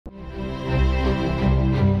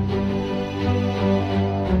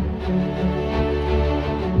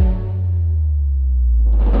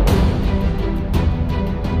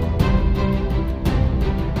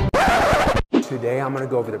Today I'm going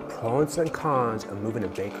to go over the pros and cons of moving to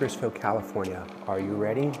Bakersfield, California. Are you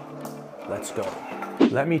ready? Let's go.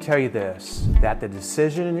 Let me tell you this, that the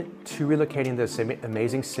decision to relocating to this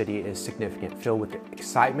amazing city is significant, filled with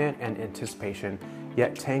excitement and anticipation,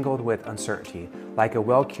 yet tangled with uncertainty. Like a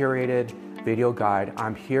well-curated video guide,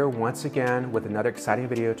 I'm here once again with another exciting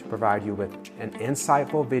video to provide you with an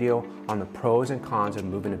insightful video on the pros and cons of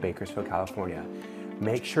moving to Bakersfield, California.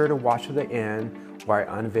 Make sure to watch to the end where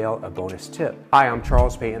I unveil a bonus tip. Hi, I'm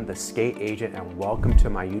Charles Payton, the skate agent, and welcome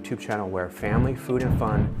to my YouTube channel where family, food, and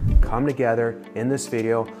fun come together. In this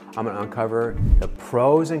video, I'm gonna uncover the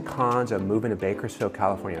pros and cons of moving to Bakersfield,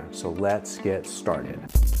 California. So let's get started.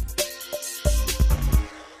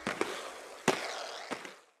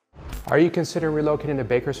 Are you considering relocating to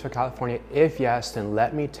Bakersfield, California? If yes, then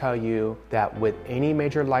let me tell you that with any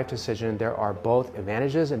major life decision, there are both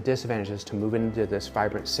advantages and disadvantages to moving into this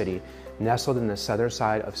vibrant city, nestled in the southern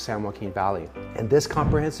side of San Joaquin Valley. In this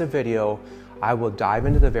comprehensive video, I will dive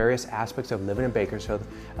into the various aspects of living in Bakersfield,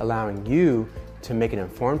 allowing you to make an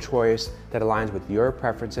informed choice that aligns with your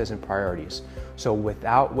preferences and priorities. So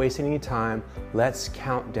without wasting any time, let's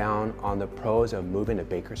count down on the pros of moving to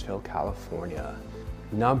Bakersfield, California.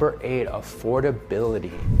 Number 8,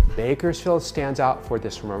 affordability. Bakersfield stands out for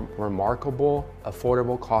this remarkable,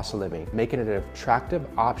 affordable cost of living, making it an attractive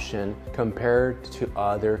option compared to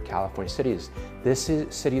other California cities. This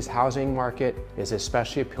city's housing market is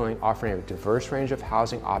especially appealing, offering a diverse range of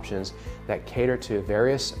housing options that cater to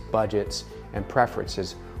various budgets and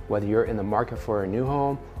preferences. Whether you're in the market for a new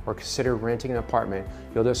home or consider renting an apartment,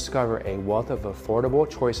 you'll discover a wealth of affordable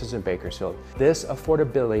choices in Bakersfield. This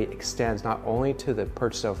affordability extends not only to the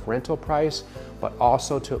purchase of rental price, but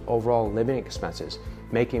also to overall living expenses,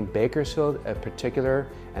 making Bakersfield a particular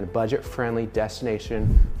and budget-friendly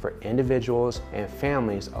destination for individuals and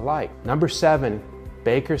families alike. Number 7,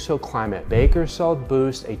 Bakersfield climate. Bakersfield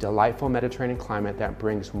boasts a delightful Mediterranean climate that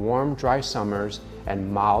brings warm, dry summers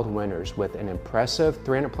and mild winters with an impressive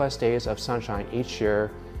 300+ days of sunshine each year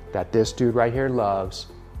that this dude right here loves.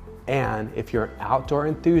 And if you're an outdoor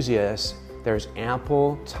enthusiast, there's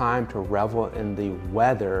ample time to revel in the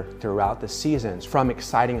weather throughout the seasons. From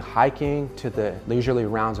exciting hiking to the leisurely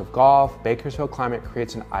rounds of golf, Bakersfield climate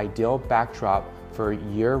creates an ideal backdrop for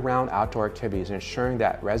year-round outdoor activities, ensuring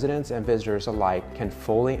that residents and visitors alike can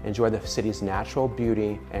fully enjoy the city's natural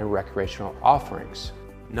beauty and recreational offerings.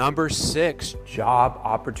 Number 6, job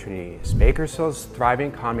opportunities. Bakersfield's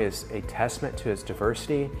thriving economy is a testament to its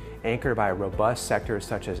diversity, anchored by robust sectors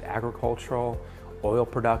such as agricultural, oil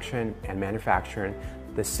production, and manufacturing.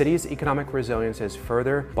 The city's economic resilience is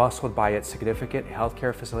further bustled by its significant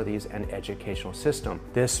healthcare facilities and educational system.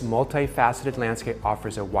 This multifaceted landscape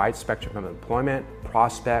offers a wide spectrum of employment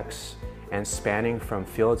prospects and spanning from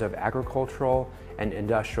fields of agricultural and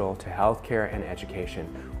industrial to healthcare and education.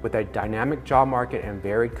 With a dynamic job market and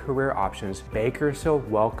varied career options,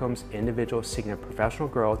 Bakersfield welcomes individuals seeking professional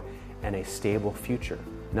growth and a stable future.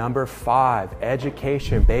 Number 5,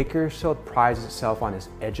 education. Bakersfield prides itself on its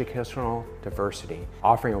educational diversity,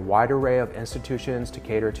 offering a wide array of institutions to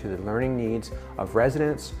cater to the learning needs of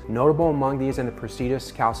residents. Notable among these are the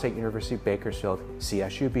prestigious Cal State University Bakersfield,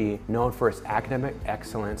 CSUB, known for its academic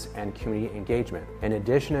excellence and community engagement. In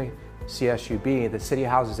addition to CSUB, the city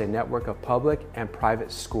houses a network of public and private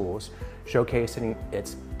schools, showcasing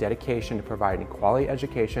its dedication to providing quality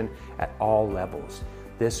education at all levels.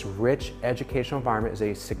 This rich educational environment is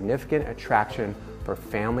a significant attraction for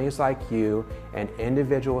families like you and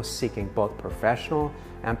individuals seeking both professional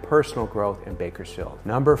and personal growth in Bakersfield.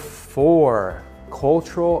 Number 4,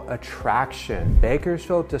 cultural attraction.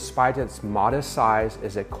 Bakersfield, despite its modest size,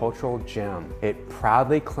 is a cultural gem. It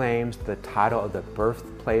proudly claims the title of the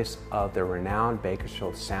birthplace of the renowned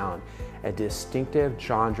Bakersfield Sound, a distinctive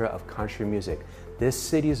genre of country music. This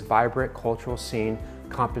city's vibrant cultural scene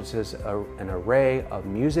encompasses an array of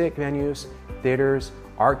music venues, theaters,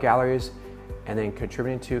 art galleries, and then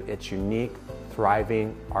contributing to its unique,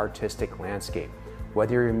 thriving artistic landscape.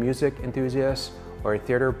 Whether you're a music enthusiast or a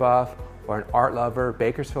theater buff or an art lover,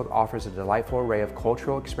 Bakersfield offers a delightful array of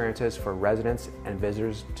cultural experiences for residents and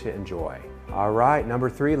visitors to enjoy. All right, number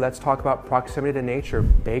 3, let's talk about proximity to nature.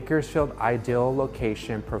 Bakersfield's ideal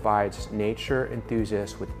location provides nature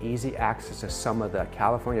enthusiasts with easy access to some of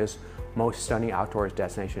California's most stunning outdoors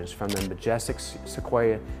destinations, from the majestic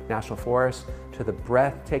Sequoia National Forest to the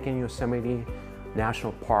breathtaking Yosemite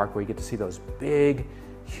National Park, where you get to see those big,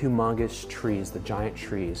 humongous trees, the giant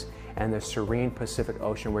trees, and the serene Pacific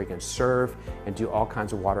Ocean, where you can surf and do all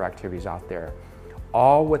kinds of water activities out there.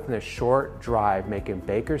 All within a short drive, making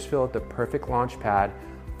Bakersfield the perfect launch pad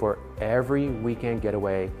for every weekend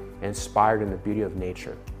getaway inspired in the beauty of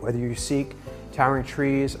nature. Whether you seek towering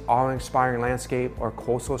trees, awe-inspiring landscape, or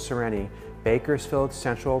coastal serenity, Bakersfield's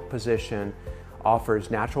central position offers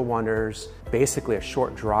natural wonders, basically a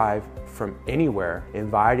short drive from anywhere,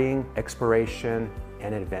 inviting exploration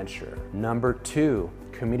and adventure. Number 2,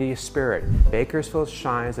 community spirit. Bakersfield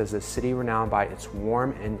shines as a city renowned by its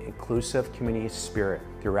warm and inclusive community spirit.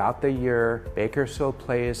 Throughout the year, Bakersfield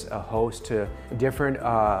plays a host to different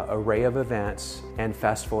array of events and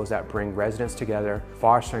festivals that bring residents together,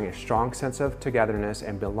 fostering a strong sense of togetherness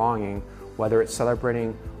and belonging. Whether it's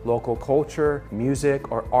celebrating local culture,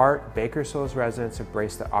 music, or art, Bakersfield's residents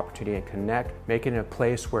embrace the opportunity to connect, making it a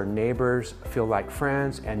place where neighbors feel like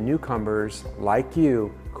friends and newcomers like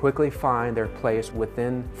you quickly find their place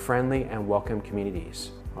within friendly and welcome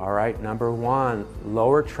communities. All right, number 1,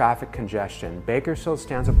 lower traffic congestion. Bakersfield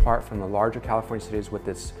stands apart from the larger California cities with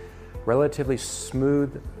its relatively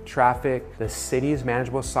smooth traffic. The city's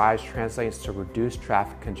manageable size translates to reduced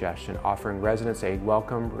traffic congestion, offering residents a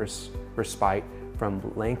welcome respite from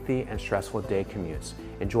lengthy and stressful day commutes.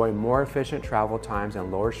 Enjoy more efficient travel times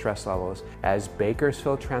and lower stress levels as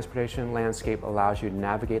Bakersfield transportation landscape allows you to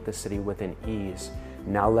navigate the city with an ease.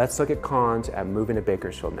 Now let's look at cons at moving to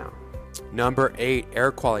Bakersfield now. Number 8,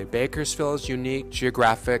 air quality. Bakersfield's unique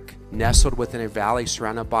geographic, nestled within a valley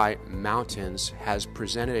surrounded by mountains, has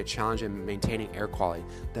presented a challenge in maintaining air quality.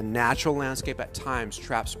 The natural landscape at times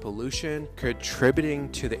traps pollution, contributing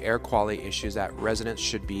to the air quality issues that residents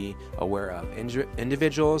should be aware of.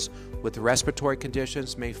 Individuals with respiratory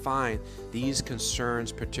conditions may find these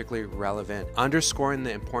concerns particularly relevant, underscoring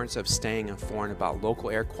the importance of staying informed about local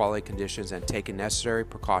air quality conditions and taking necessary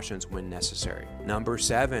precautions when necessary. Number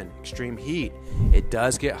 7, extreme heat. It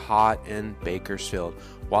does get hot in Bakersfield.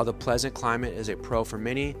 While the pleasant climate is a pro for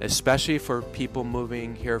many, especially for people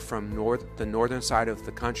moving here from the northern side of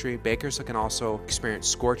the country, Bakersfield can also experience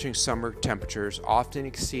scorching summer temperatures, often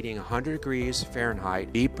exceeding 100 degrees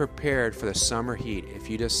Fahrenheit. Be prepared for the summer heat if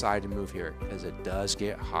you decide to move here, because it does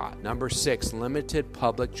get hot. Number 6, limited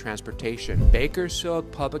public transportation.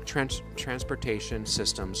 Bakersfield public transportation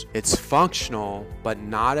systems, it's functional, but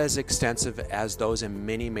not as extensive as those in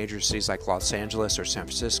many major cities like Los Angeles or San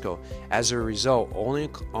Francisco. As a result,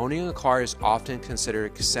 owning a car is often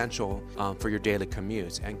considered essential for your daily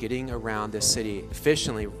commutes, and getting around the city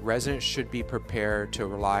efficiently, residents should be prepared to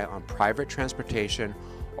rely on private transportation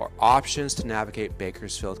or options to navigate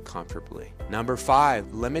Bakersfield comfortably. Number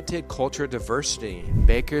 5, limited cultural diversity.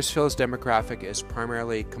 Bakersfield's demographic is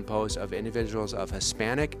primarily composed of individuals of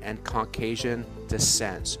Hispanic and Caucasian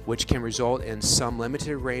descent, which can result in some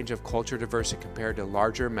limited range of cultural diversity compared to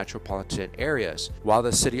larger metropolitan areas. While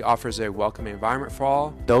the city offers a welcoming environment for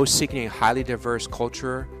all, those seeking a highly diverse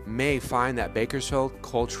culture may find that Bakersfield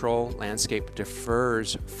cultural landscape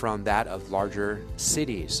differs from that of larger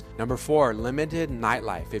cities. Number 4, limited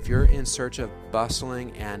nightlife. If you're in search of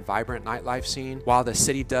bustling and vibrant nightlife scene, while the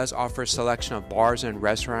city does offer a selection of bars and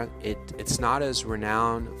restaurants, it's not as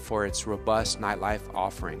renowned for its robust nightlife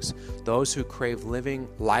offerings. Those who crave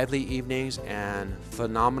lively evenings and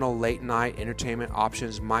phenomenal late night entertainment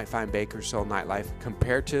options might find Bakersfield nightlife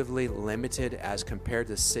comparatively limited as compared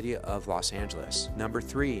to the city of Los Angeles. Number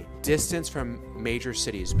 3, distance from major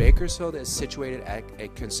cities. Bakersfield is situated at a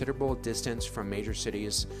considerable distance from major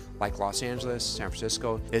cities like Los Angeles, San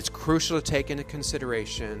Francisco. It's crucial to take into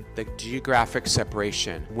consideration the geographic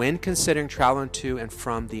separation when considering traveling to and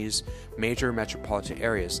from these major metropolitan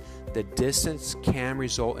areas. The distance can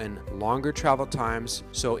result in longer travel times,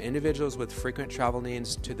 so individuals with frequent travel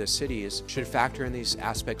needs to the cities should factor in these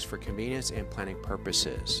aspects for convenience and planning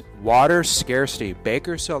purposes. Water scarcity.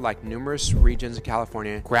 Bakersfield, like numerous regions in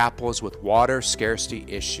California, grapples with water scarcity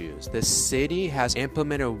issues. The city has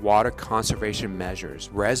implemented water conservation measures.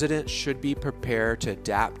 Residents should be prepared to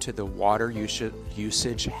adapt to the water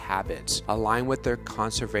usage habits, align with their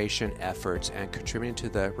conservation efforts, and contributing to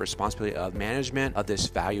the responsibility of management of this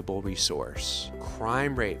valuable resource.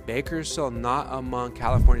 Crime rate. Bakersfield, not among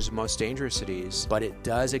California's most dangerous cities, but it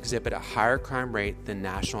does exhibit a higher crime rate than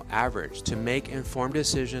national average. To make informed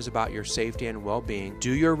decisions about your safety and well-being,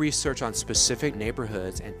 do your research on specific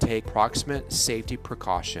neighborhoods and take proximate safety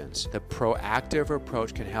precautions. The proactive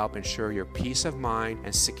approach can help ensure your peace of mind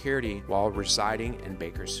and security while residing in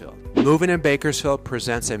Bakersfield. Moving in Bakersfield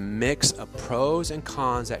presents a mix of pros and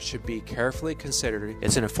cons that should be carefully considered.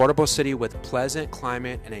 It's an affordable city with pleasant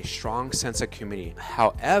climate and a strong sense of community.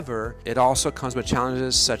 However, it also comes with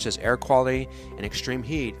challenges such as air quality and extreme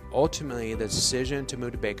heat. Ultimately, the decision to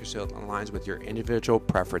move to Bakersfield aligns with your individual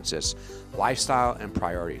preferences. preferences, lifestyle, and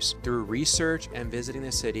priorities. Through research and visiting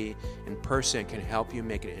the city in person can help you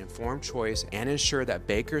make an informed choice and ensure that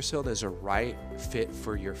Bakersfield is a right fit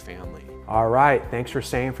for your family. All right, thanks for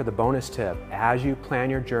staying for the bonus tip. As you plan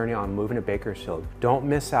your journey on moving to Bakersfield, don't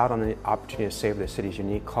miss out on the opportunity to savor the city's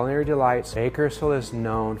unique culinary delights. Bakersfield is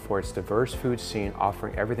known for its diverse food scene,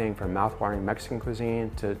 offering everything from mouth-watering Mexican cuisine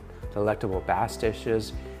to delectable Basque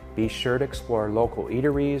dishes. Be sure to explore local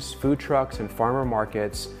eateries, food trucks, and farmer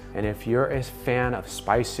markets. And if you're a fan of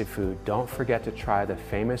spicy food, don't forget to try the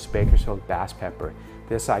famous Bakersfield Bass Pepper,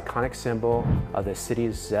 this iconic symbol of the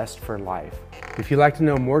city's zest for life. If you'd like to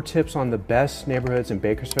know more tips on the best neighborhoods in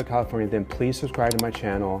Bakersfield, California, then please subscribe to my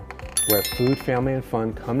channel where food, family, and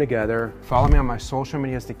fun come together. Follow me on my social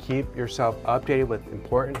medias to keep yourself updated with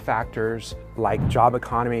important factors like job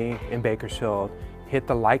economy in Bakersfield. Hit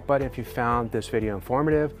the like button if you found this video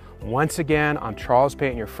informative. Once again, I'm Charles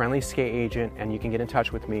Payton, your friendly skate agent, and you can get in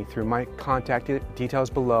touch with me through my contact details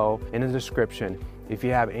below in the description. If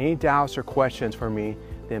you have any doubts or questions for me,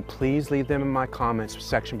 then please leave them in my comments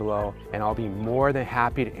section below, and I'll be more than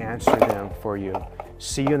happy to answer them for you.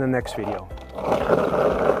 See you in the next video.